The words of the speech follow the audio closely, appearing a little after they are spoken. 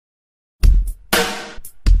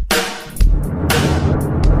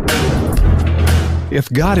If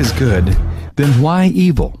God is good, then why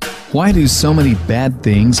evil? Why do so many bad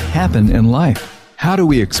things happen in life? How do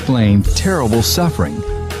we explain terrible suffering?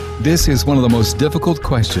 This is one of the most difficult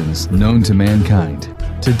questions known to mankind.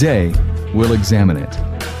 Today, we'll examine it.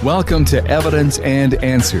 Welcome to Evidence and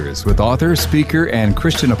Answers with author, speaker, and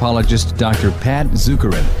Christian apologist Dr. Pat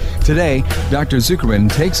Zukeran. Today, Dr. Zukeran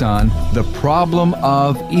takes on the problem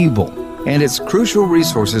of evil. And it's crucial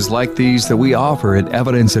resources like these that we offer at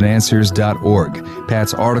evidenceandanswers.org.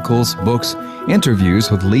 Pat's articles, books,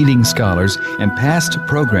 interviews with leading scholars, and past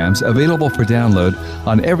programs available for download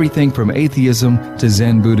on everything from atheism to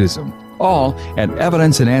Zen Buddhism. All at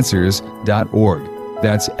evidenceandanswers.org.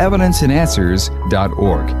 That's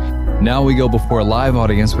evidenceandanswers.org. Now we go before a live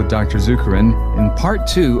audience with Dr. Zukeran in part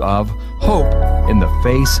 2 of Hope in the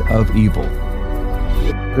Face of Evil.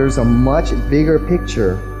 There's a much bigger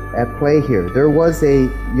picture at play here. There was a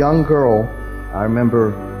young girl, I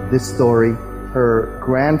remember this story. Her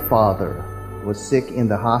grandfather was sick in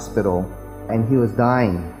the hospital and he was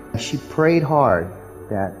dying. She prayed hard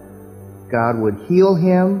that God would heal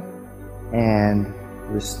him and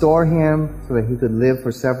restore him so that he could live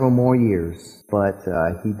for several more years. But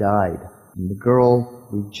he died. And the girl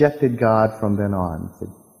rejected God from then on. Said,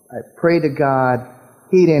 I prayed to God,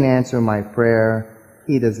 He didn't answer my prayer.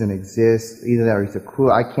 He doesn't exist. Either that or he's a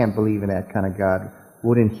cruel. I can't believe in that kind of God.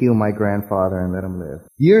 Wouldn't heal my grandfather and let him live.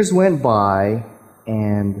 Years went by,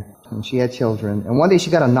 and she had children. And one day she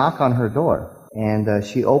got a knock on her door. And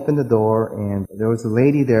she opened the door, and there was a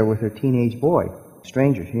lady there with her teenage boy.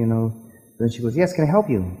 Stranger, Then she goes, yes, can I help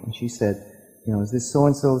you? And she said, is this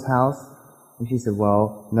so-and-so's house? And she said,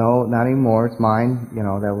 well, no, not anymore. It's mine.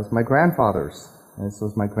 That was my grandfather's. And this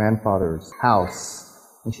was my grandfather's house.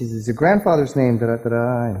 And she said, is your grandfather's name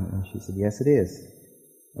da-da-da-da? And she said, yes, it is.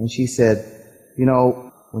 And she said,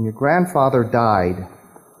 when your grandfather died,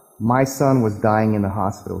 my son was dying in the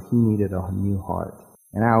hospital. He needed a new heart.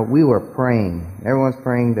 And now we were praying. Everyone's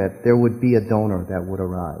praying that there would be a donor that would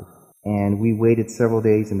arrive. And we waited several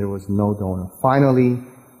days and there was no donor. Finally,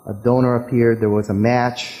 a donor appeared. There was a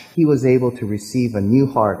match. He was able to receive a new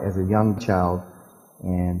heart as a young child.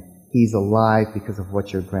 And he's alive because of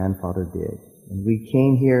what your grandfather did. And we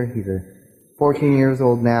came here, he's 14 years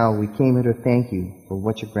old now, we came here to thank you for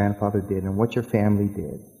what your grandfather did and what your family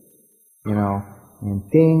did. And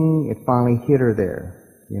ding, it finally hit her there.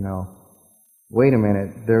 Wait a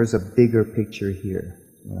minute, there's a bigger picture here.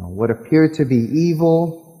 What appeared to be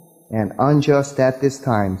evil and unjust at this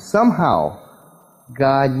time, somehow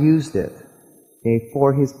God used it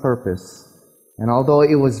for His purpose. And although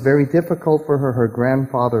it was very difficult for her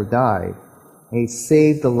grandfather died, He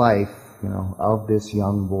saved the life of this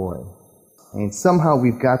young boy. And somehow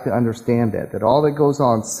we've got to understand that all that goes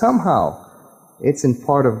on, somehow it's in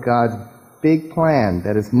part of God's big plan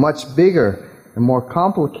that is much bigger and more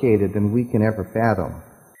complicated than we can ever fathom.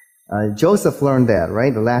 Joseph learned that,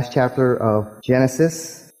 right? The last chapter of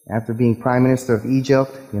Genesis, after being prime minister of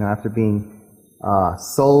Egypt, after being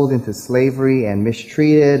sold into slavery and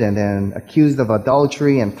mistreated and then accused of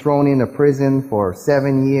adultery and thrown into prison for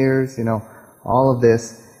 7 years, all of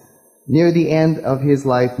this. Near the end of his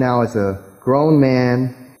life now as a grown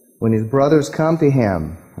man, when his brothers come to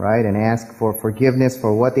him, right, and ask for forgiveness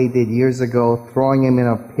for what they did years ago, throwing him in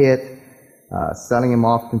a pit, selling him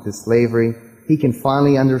off into slavery, he can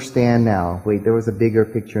finally understand now, wait, there was a bigger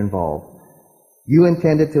picture involved. You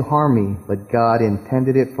intended to harm me, but God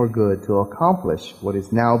intended it for good to accomplish what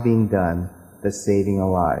is now being done, the saving of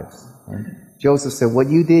lives. And Joseph said, what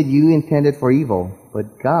you did, you intended for evil,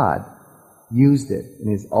 but God used it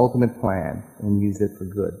in His ultimate plan and used it for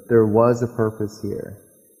good. There was a purpose here.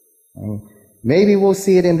 And maybe we'll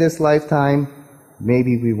see it in this lifetime,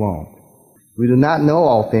 maybe we won't. We do not know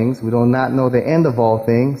all things, we do not know the end of all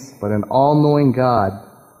things, but an all-knowing God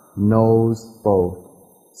knows both.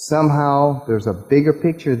 Somehow there's a bigger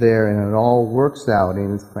picture there and it all works out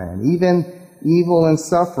in His plan. Even evil and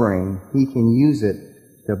suffering, He can use it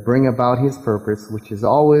to bring about His purpose, which is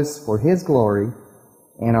always for His glory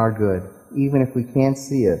and our good, even if we can't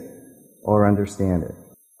see it or understand it.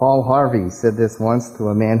 Paul Harvey said this once to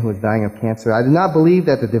a man who was dying of cancer, I do not believe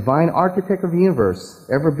that the divine architect of the universe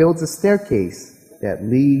ever builds a staircase that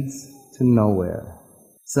leads to nowhere.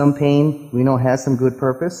 Some pain we know has some good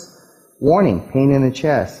purpose. Warning, pain in the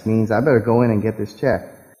chest means I better go in and get this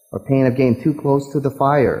checked. Or pain of getting too close to the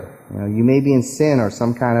fire. You may be in sin or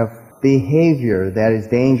some kind of behavior that is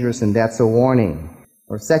dangerous and that's a warning.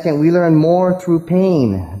 Or second, we learn more through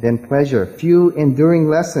pain than pleasure. Few enduring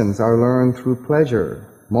lessons are learned through pleasure.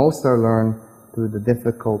 Most are learned through the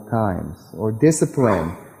difficult times. Or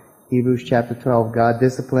discipline. Hebrews chapter 12, God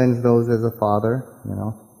disciplines those as a father,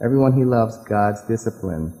 Everyone he loves, God's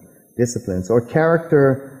disciplines, or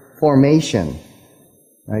character formation,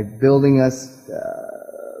 right? Building us,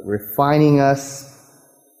 refining us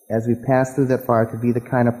as we pass through that fire to be the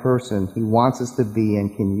kind of person he wants us to be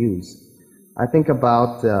and can use. I think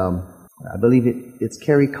about, I believe it's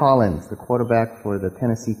Kerry Collins, the quarterback for the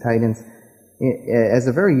Tennessee Titans. As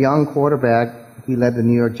a very young quarterback, he led the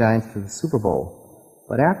New York Giants to the Super Bowl.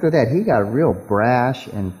 But after that, he got real brash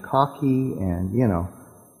and cocky and,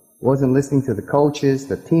 wasn't listening to the coaches.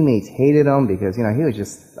 The teammates hated him because, he was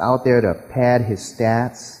just out there to pad his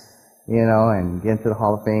stats, and get into the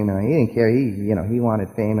Hall of Fame. And he didn't care. He wanted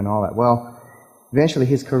fame and all that. Well, eventually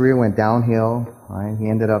his career went downhill, right? He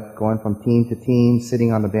ended up going from team to team,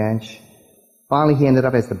 sitting on the bench. Finally, he ended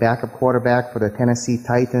up as the backup quarterback for the Tennessee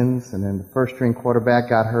Titans, and then the first-string quarterback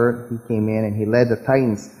got hurt. He came in and he led the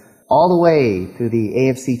Titans all the way to the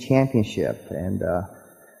AFC Championship, and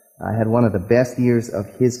had one of the best years of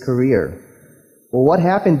his career. Well, what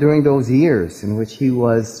happened during those years in which he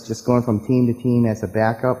was just going from team to team as a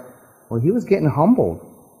backup? Well, he was getting humbled.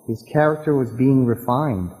 His character was being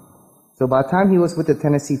refined. So by the time he was with the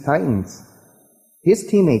Tennessee Titans, his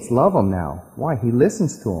teammates love him now. Why? He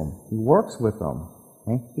listens to them. He works with them.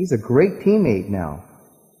 Okay? He's a great teammate now.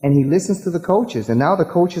 And he listens to the coaches. And now the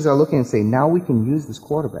coaches are looking and say, now we can use this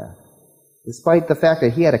quarterback. Despite the fact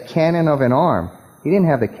that he had a cannon of an arm, he didn't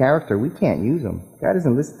have the character. We can't use him. God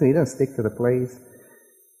doesn't listen to him. He doesn't stick to the plays.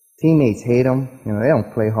 Teammates hate him. They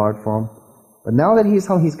don't play hard for him. But now that he's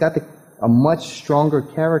got a much stronger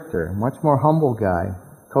character, much more humble guy,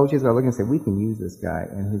 coaches are looking and say, we can use this guy,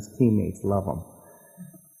 and his teammates love him.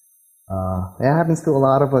 That happens to a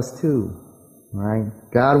lot of us too, right?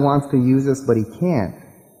 God wants to use us, but he can't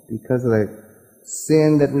because of the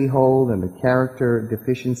sin that we hold and the character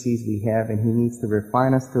deficiencies we have, and he needs to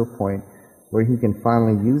refine us to a point where he can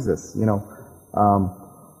finally use us.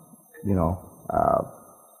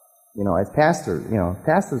 As pastors,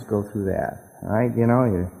 pastors go through that, right?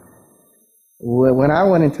 When I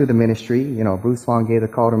went into the ministry, Bruce Long gave the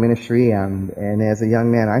call to ministry, and as a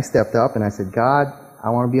young man, I stepped up and I said, God, I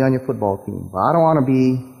want to be on your football team, but I don't want to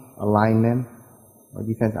be a lineman or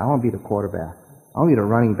defense. I want to be the quarterback. I want to be the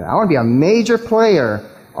running back. I want to be a major player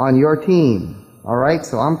on your team. All right,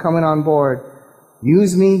 so I'm coming on board.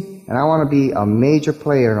 Use me, and I want to be a major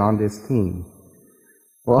player on this team.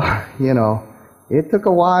 Well, it took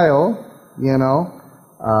a while,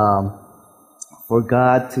 for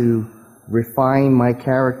God to refine my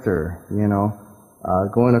character,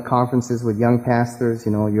 going to conferences with young pastors,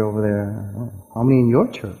 you're over there, how many in your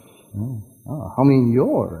church? How many in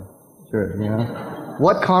your church,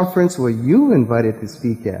 What conference were you invited to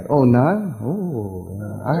speak at? Oh, none? Oh,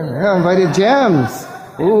 I invited gems.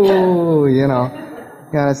 Oh,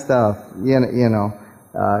 kind of stuff,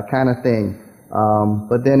 kind of thing.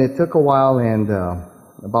 But then it took a while, and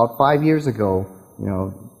about 5 years ago,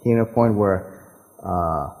 came to a point where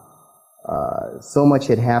so much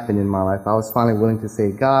had happened in my life. I was finally willing to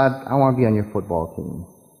say, God, I want to be on your football team.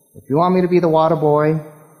 If you want me to be the water boy,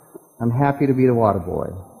 I'm happy to be the water boy.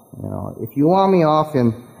 If you want me off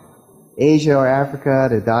in Asia or Africa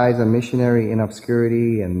to die as a missionary in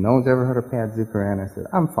obscurity and no one's ever heard of Pat Zuckerman, I said,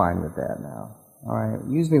 I'm fine with that now. All right,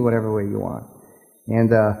 use me whatever way you want.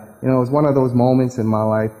 And, it was one of those moments in my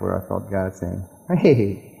life where I felt God saying,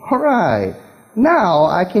 hey, all right, now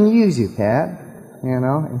I can use you, Pat.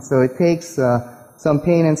 And so it takes some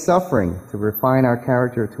pain and suffering to refine our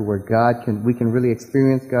character to where we can really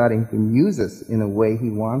experience God and he can use us in a way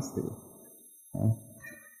he wants to. Okay?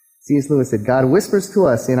 C.S. Lewis said, God whispers to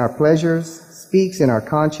us in our pleasures, speaks in our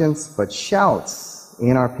conscience, but shouts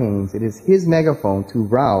in our pains. It is his megaphone to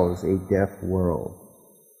rouse a deaf world.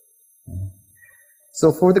 Okay?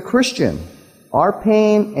 So for the Christian, our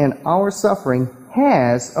pain and our suffering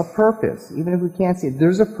has a purpose, even if we can't see it.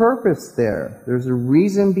 There's a purpose there. There's a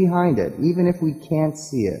reason behind it, even if we can't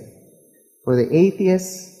see it. For the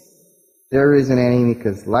atheist, there is an enemy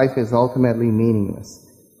because life is ultimately meaningless.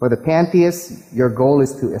 For the pantheist, your goal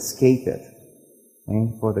is to escape it.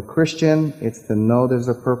 Okay? For the Christian, it's to know there's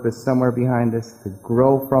a purpose somewhere behind this, to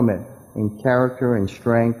grow from it in character and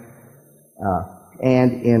strength,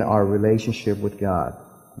 and in our relationship with God.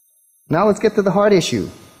 Now let's get to the hard issue.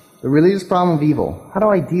 The religious problem of evil. How do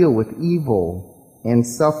I deal with evil and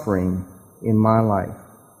suffering in my life?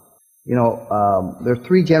 There are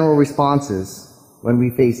three general responses when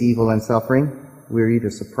we face evil and suffering. We're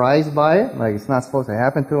either surprised by it, like it's not supposed to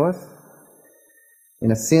happen to us.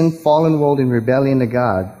 In a sin-fallen world in rebellion to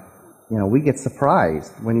God, we get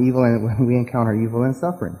surprised when we encounter evil and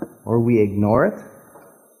suffering. Or we ignore it,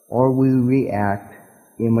 or we react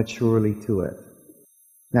immaturely to it.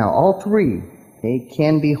 Now, all three it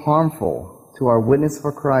can be harmful to our witness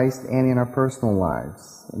for Christ and in our personal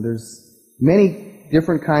lives. And there's many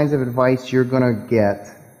different kinds of advice you're going to get.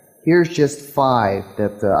 Here's just 5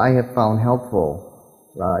 that I have found helpful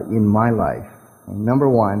in my life. And number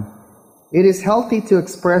 1, it is healthy to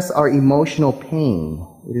express our emotional pain.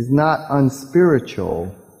 It is not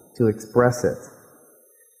unspiritual to express it.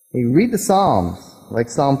 Hey, read the Psalms, like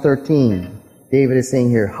Psalm 13. David is saying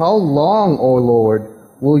here, "How long, O Lord,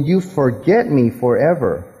 will you forget me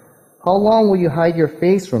forever? How long will you hide your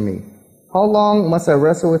face from me? How long must I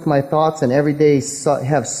wrestle with my thoughts and every day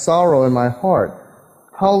have sorrow in my heart?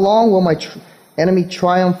 How long will my enemy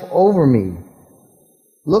triumph over me?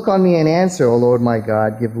 Look on me and answer, O Lord my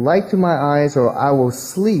God. Give light to my eyes, or I will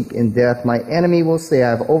sleep in death. My enemy will say,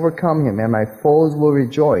 I have overcome him, and my foes will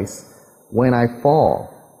rejoice when I fall."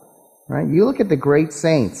 Right? You look at the great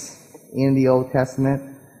saints in the Old Testament,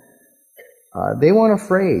 they weren't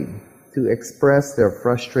afraid to express their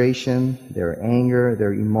frustration, their anger,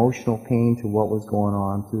 their emotional pain to what was going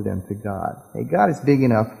on to them, to God. Hey, God is big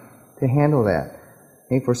enough to handle that.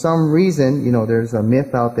 And for some reason, there's a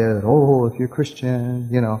myth out there that, if you're Christian,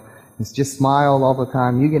 it's just smile all the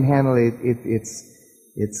time. You can handle it.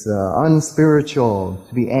 It's unspiritual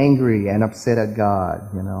to be angry and upset at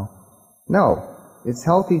God, No. It's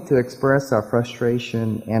healthy to express our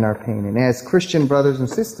frustration and our pain. And as Christian brothers and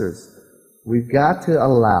sisters, we've got to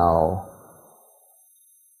allow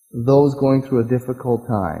those going through a difficult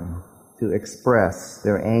time to express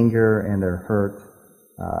their anger and their hurt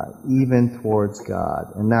even towards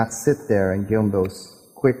God, and not sit there and give them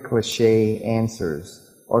those quick cliche answers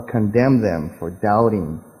or condemn them for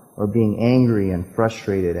doubting or being angry and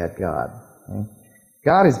frustrated at God. Okay?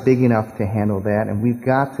 God is big enough to handle that, and we've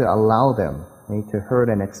got to allow them to hurt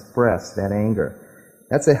and express that anger.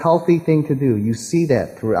 That's a healthy thing to do. You see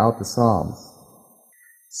that throughout the Psalms.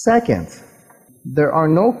 Second, there are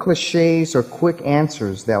no cliches or quick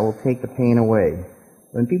answers that will take the pain away.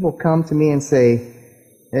 When people come to me and say,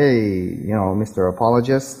 "Hey, Mr.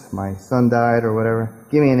 Apologist, my son died," or whatever,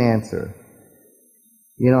 give me an answer.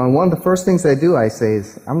 And one of the first things I do, I say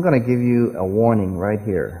is, I'm going to give you a warning right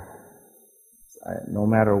here. No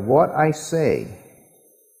matter what I say,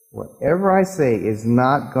 whatever I say is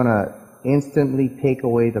not going to instantly take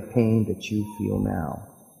away the pain that you feel now.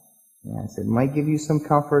 And I said, it might give you some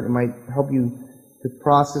comfort, it might help you to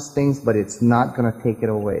process things, but it's not going to take it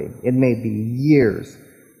away. It may be years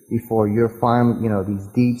before you're finally, these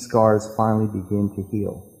deep scars finally begin to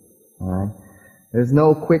heal. All right? There's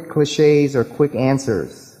no quick cliches or quick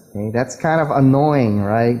answers. Okay? That's kind of annoying,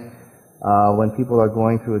 right? When people are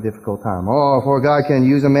going through a difficult time. Before God can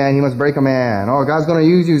use a man, he must break a man. God's going to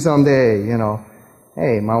use you someday,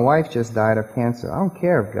 Hey, my wife just died of cancer. I don't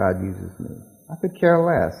care if God uses me. I could care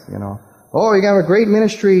less, you got a great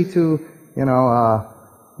ministry to,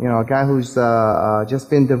 a guy who's just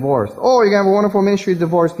been divorced. You got a wonderful ministry to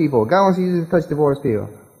divorce people. God wants you to touch divorced people.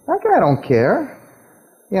 That guy don't care.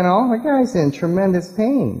 That guy's in tremendous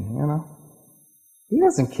pain, He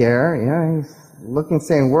doesn't care, he's looking,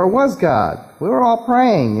 saying, where was God? We were all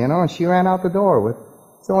praying, and she ran out the door with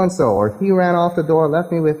so-and-so, or he ran off the door,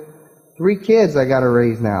 left me with 3 kids I got to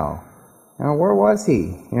raise now. Where was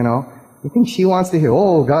he? You think she wants to hear,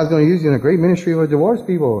 God's going to use you in a great ministry with divorced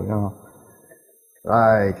people,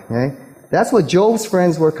 Right, okay? That's what Job's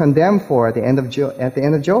friends were condemned for at the end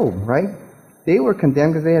of Job, right? They were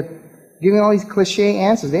condemned because they had given all these cliche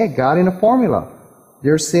answers. They had God in a formula.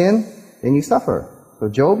 There's sin, then you suffer. So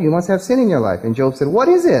Job, you must have sin in your life. And Job said, what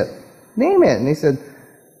is it? Name it. And they said,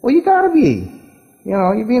 well, you gotta be.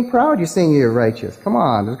 You're being proud. You're saying you're righteous. Come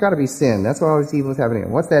on, there's gotta be sin. That's why all this evil is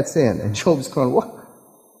happening. What's that sin? And Job's going, what?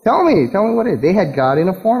 Tell me what it is. They had God in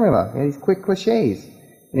a formula. They had these quick cliches.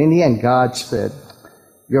 And in the end, God said,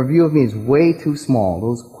 your view of me is way too small.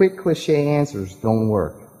 Those quick cliche answers don't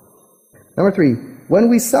work. Number 3, when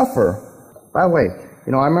we suffer, by the way,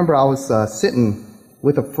 I remember I was sitting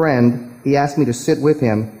with a friend. He asked me to sit with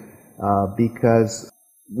him because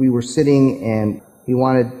we were sitting and he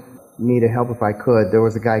wanted me to help if I could. There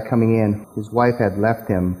was a guy coming in. His wife had left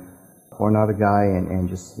him for another guy and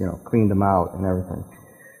just, cleaned him out and everything.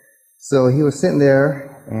 So he was sitting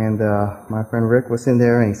there, and my friend Rick was sitting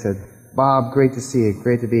there, and he said, Bob, great to see you.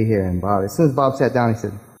 Great to be here. And Bob, as soon as Bob sat down, he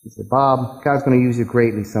said, Bob, God's going to use you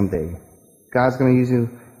greatly someday. God's going to use you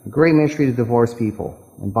in a great ministry to divorce people.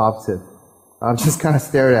 And Bob just kind of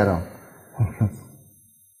stared at him.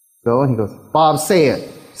 So he goes, Bob, say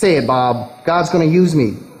it. Say it, Bob. God's going to use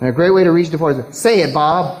me. And a great way to reach divorce. Say it,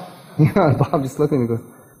 Bob. And Bob just looked at me and goes,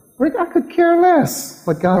 Rick, I could care less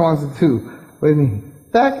what God wants to do with me.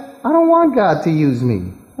 In fact, I don't want God to use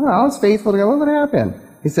me. I was faithful to God. What would happen?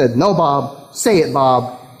 He said, "No, Bob, say it,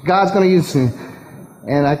 Bob. God's going to use you."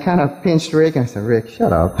 And I kind of pinched Rick and I said, "Rick,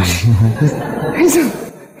 shut up." He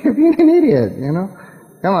said, "You're being an idiot, you know.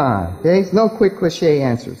 Come on." Okay? No quick cliche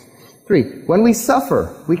answers. 3, when we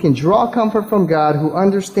suffer, we can draw comfort from God who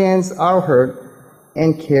understands our hurt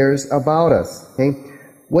and cares about us. Okay?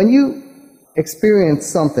 When you experience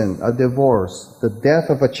something, a divorce, the death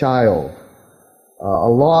of a child, a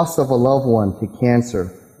loss of a loved one to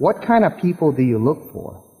cancer, what kind of people do you look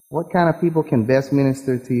for? What kind of people can best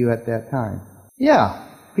minister to you at that time? Yeah,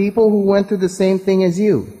 people who went through the same thing as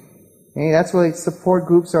you. Okay? That's why support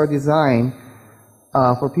groups are designed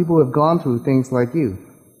for people who have gone through things like you.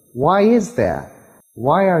 Why is that?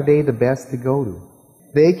 Why are they the best to go to?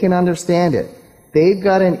 They can understand it. They've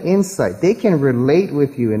got an insight. They can relate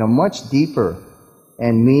with you in a much deeper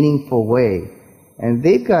and meaningful way. And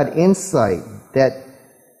they've got insight that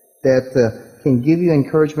can give you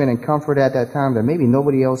encouragement and comfort at that time that maybe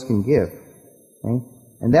nobody else can give. Okay?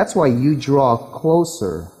 And that's why you draw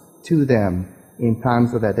closer to them in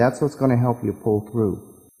times of that. That's what's going to help you pull through.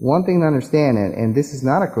 One thing to understand, and this is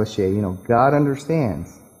not a cliche, God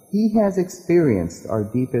understands. He has experienced our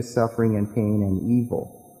deepest suffering and pain and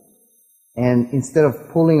evil. And instead of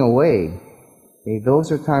pulling away,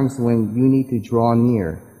 those are times when you need to draw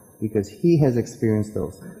near because He has experienced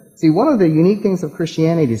those. See, one of the unique things of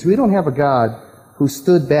Christianity is we don't have a God who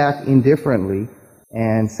stood back indifferently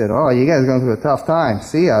and said, "Oh, you guys are going through a tough time.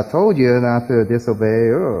 See, I told you not to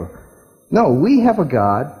disobey." Oh. No, we have a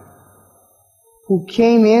God who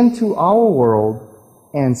came into our world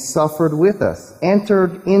and suffered with us,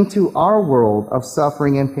 entered into our world of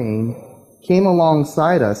suffering and pain, came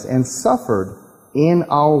alongside us and suffered in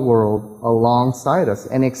our world alongside us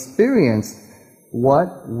and experienced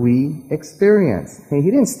what we experienced. He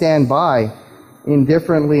didn't stand by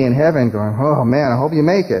indifferently in heaven going, "Oh man, I hope you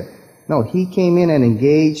make it." No, He came in and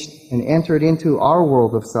engaged and entered into our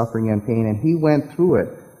world of suffering and pain, and He went through it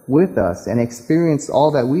with us and experienced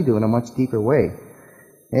all that we do in a much deeper way.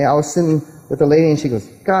 I was sitting with a lady and she goes,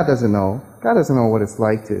 God doesn't know what it's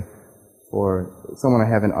like for someone to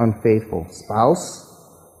have an unfaithful spouse.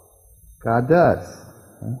 God does.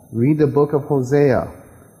 Read the book of Hosea.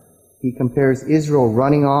 He compares Israel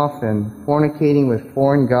running off and fornicating with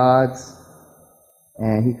foreign gods.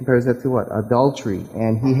 And he compares that to what? Adultery.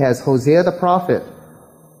 And he has Hosea the prophet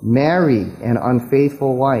marry an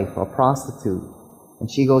unfaithful wife, a prostitute. And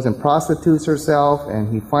she goes and prostitutes herself,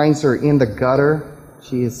 and he finds her in the gutter.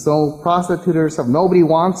 She is so prostituted herself, nobody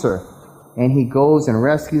wants her. And he goes and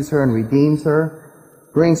rescues her and redeems her,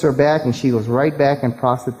 brings her back, and she goes right back and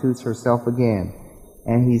prostitutes herself again.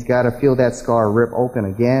 And he's got to feel that scar rip open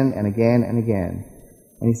again and again and again.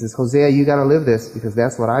 And he says, Hosea, you got to live this because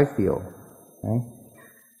that's what I feel. Okay?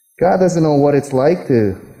 God doesn't know what it's like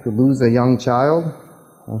to lose a young child.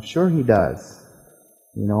 Well, sure He does.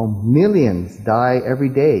 Millions die every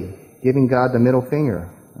day giving God the middle finger,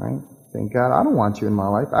 right? Saying, God, I don't want you in my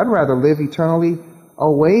life. I'd rather live eternally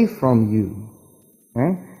away from you.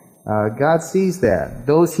 Okay? God sees that.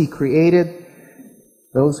 Those He created,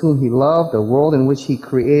 those whom He loved, the world in which He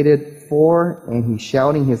created for, and He's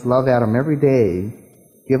shouting His love at them every day,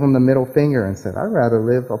 give them the middle finger and said, I'd rather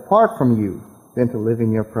live apart from you than to live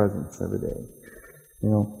in your presence every day.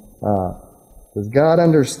 Does God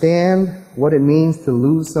understand what it means to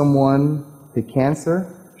lose someone to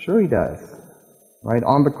cancer? Sure He does. Right?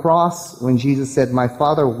 On the cross, when Jesus said, My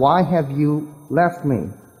Father, why have you left me?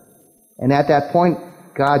 And at that point,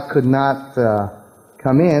 God could not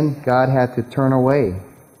come in. God had to turn away.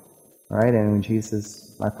 Right? And when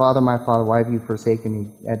Jesus, my Father, why have you forsaken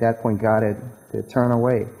me? At that point, God had to turn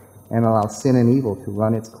away and allow sin and evil to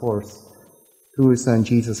run its course through His Son,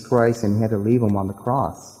 Jesus Christ, and He had to leave Him on the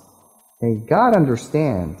cross. And God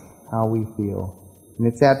understands how we feel. And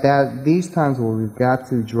it's at these times where we've got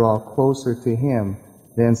to draw closer to Him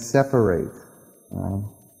than separate.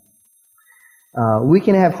 We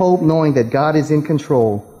can have hope knowing that God is in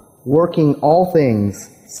control, working all things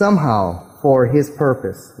somehow for His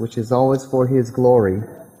purpose, which is always for His glory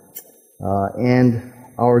and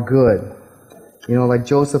our good. Like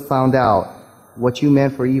Joseph found out, what you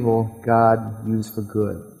meant for evil, God used for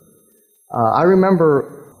good. I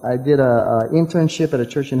remember I did an internship at a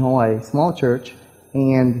church in Hawaii, small church,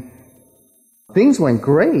 and things went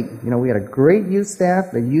great. We had a great youth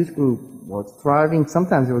staff. The youth group was thriving.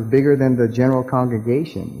 Sometimes it was bigger than the general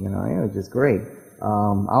congregation. It was just great.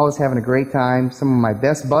 I was having a great time. Some of my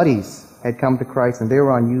best buddies had come to Christ, and they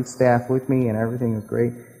were on youth staff with me, and everything was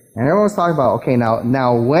great. And everyone was talking about, okay,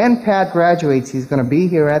 now when Pat graduates, he's going to be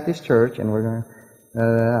here at this church, and we're going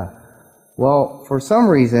to... Well, for some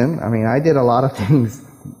reason, I did a lot of things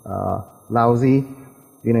lousy,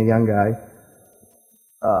 being a young guy,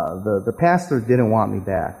 the pastor didn't want me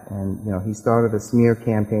back, and he started a smear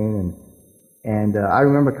campaign, and I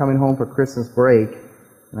remember coming home for Christmas break,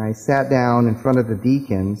 and I sat down in front of the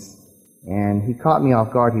deacons, and he caught me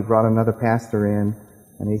off guard. He brought another pastor in,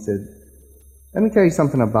 and he said, "Let me tell you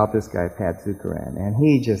something about this guy, Pat Zukeran." And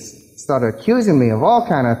he just started accusing me of all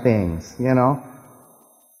kind of things,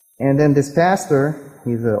 And then this pastor,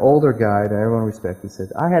 he's an older guy that everyone respects, he said,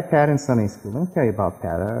 "I had Pat in Sunday school. Let me tell you about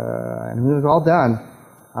Pat." And he was all done.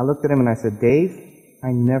 I looked at him and I said, "Dave,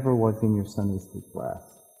 I never was in your Sunday school class."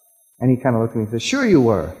 And he kind of looked at me and said, "Sure you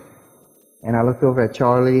were." And I looked over at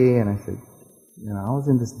Charlie and I said, "I was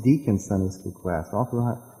in this deacon Sunday school class all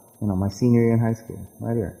through, my senior year in high school,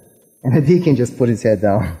 right here." And the deacon just put his head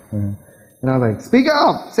down. And I was like, "Speak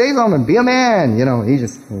up! Say something! Be a man!" He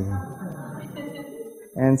just...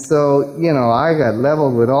 And so, I got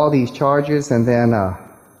leveled with all these charges, and then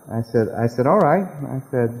I said, "All right." I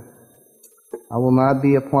said, "I will not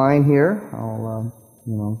be applying here. I'll,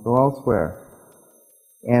 go elsewhere."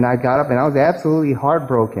 And I got up, and I was absolutely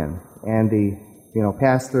heartbroken. And the,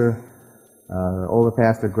 pastor, the older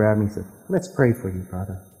pastor grabbed me and said, "Let's pray for you,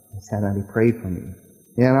 brother." He sat down and he prayed for me,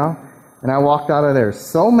 And I walked out of there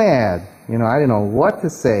so mad, I didn't know what to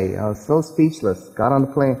say. I was so speechless. Got on the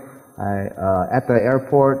plane. At the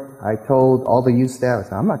airport, I told all the youth staff, I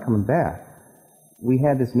said, "I'm not coming back. We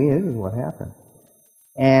had this meeting. This is what happened."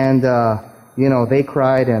 And, they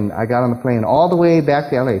cried, and I got on the plane all the way back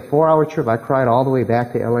to L.A. 4-hour trip. I cried all the way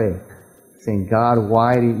back to L.A., saying, "God,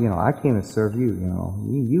 why do I came to serve you,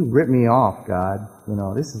 You ripped me off, God.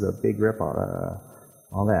 This is a big rip-off,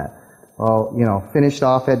 all that." Well, finished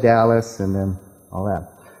off at Dallas and then all that.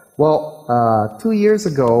 Well, 2 years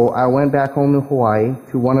ago, I went back home to Hawaii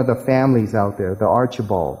to one of the families out there, the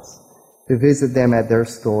Archibalds, to visit them at their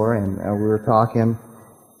store, and we were talking,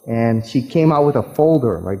 and she came out with a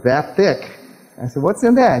folder like that thick. I said, "What's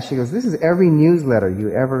in that?" She goes, "This is every newsletter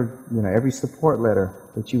you ever, every support letter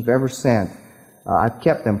that you've ever sent. I've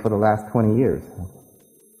kept them for the last 20 years.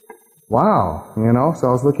 Wow, So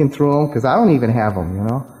I was looking through them, because I don't even have them,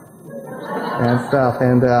 and stuff.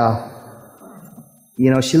 And,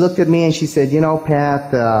 she looked at me and she said,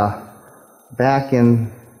 "Pat, back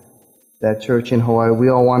in that church in Hawaii, we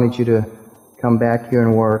all wanted you to come back here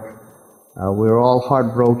and work. We were all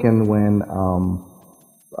heartbroken when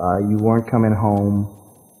you weren't coming home.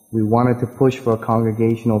 We wanted to push for a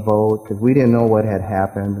congregational vote because we didn't know what had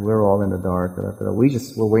happened. We were all in the dark. We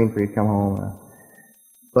just were waiting for you to come home."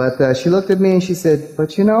 But she looked at me and she said, "But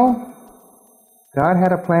God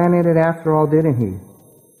had a plan in it after all, didn't He?"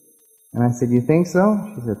 And I said, "You think so?"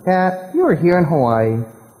 She said, "Pat, you were here in Hawaii,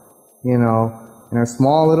 in our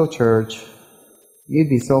small little church. You'd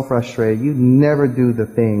be so frustrated. You'd never do the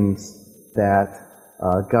things that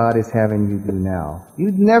God is having you do now.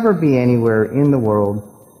 You'd never be anywhere in the world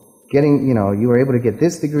getting, you were able to get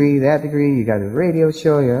this degree, that degree, you got a radio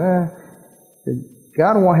show,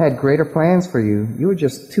 God had greater plans for you. You were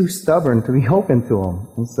just too stubborn to be open to Him."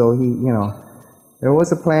 And so He, there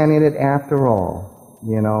was a plan in it after all,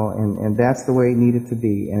 and that's the way it needed to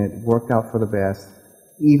be, and it worked out for the best,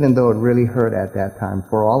 even though it really hurt at that time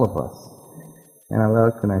for all of us. And I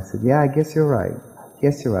looked and I said, "Yeah, I guess you're right.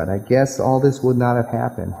 I guess all this would not have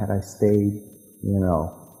happened had I stayed,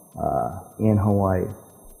 in Hawaii."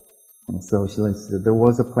 And so she said, there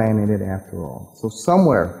was a plan in it after all. So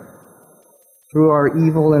somewhere, through our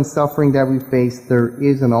evil and suffering that we face, there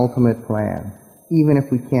is an ultimate plan, even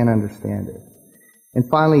if we can't understand it. And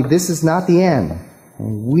finally, this is not the end.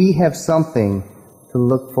 And we have something to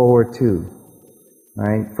look forward to.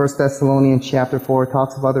 Right? 1 Thessalonians chapter 4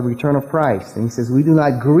 talks about the return of Christ. And he says, "We do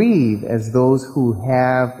not grieve as those who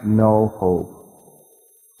have no hope."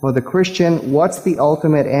 For the Christian, what's the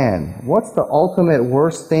ultimate end? What's the ultimate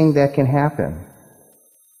worst thing that can happen?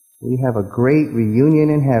 We have a great reunion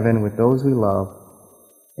in heaven with those we love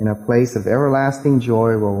in a place of everlasting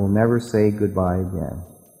joy where we'll never say goodbye again.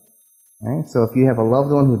 Right? So if you have a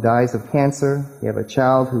loved one who dies of cancer, you have a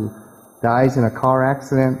child who dies in a car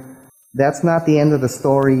accident, that's not the end of the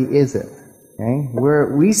story, is it? Okay?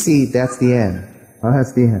 We see that's the end. Oh,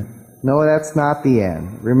 that's the end. No, that's not the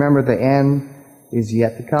end. Remember, the end is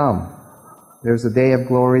yet to come. There's a day of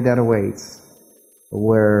glory that awaits,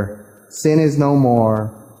 where sin is no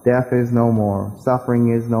more, death is no more, suffering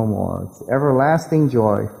is no more. It's everlasting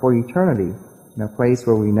joy for eternity in a place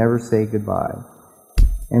where we never say goodbye.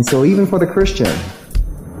 And so even for the Christian,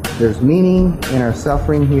 there's meaning in our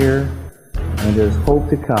suffering here, and there's hope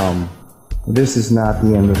to come. This is not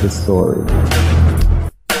the end of the story.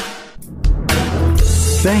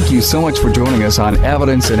 Thank you so much for joining us on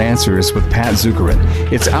Evidence and Answers with Pat Zukeran.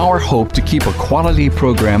 It's our hope to keep a quality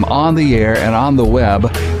program on the air and on the web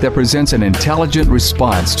that presents an intelligent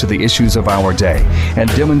response to the issues of our day and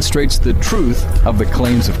demonstrates the truth of the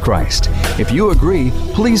claims of Christ. If you agree,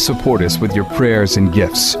 please support us with your prayers and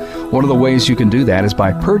gifts. One of the ways you can do that is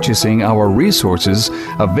by purchasing our resources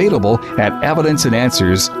available at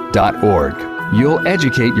evidenceandanswers.org. You'll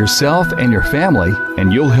educate yourself and your family,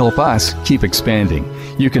 and you'll help us keep expanding.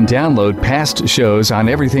 You can download past shows on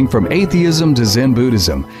everything from atheism to Zen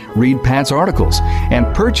Buddhism, read Pat's articles, and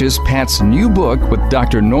purchase Pat's new book with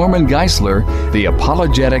Dr. Norman Geisler, The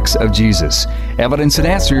Apologetics of Jesus.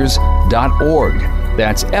 Evidenceandanswers.org.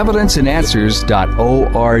 That's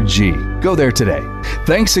evidenceandanswers.org. Go there today.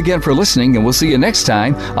 Thanks again for listening, and we'll see you next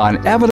time on Evidence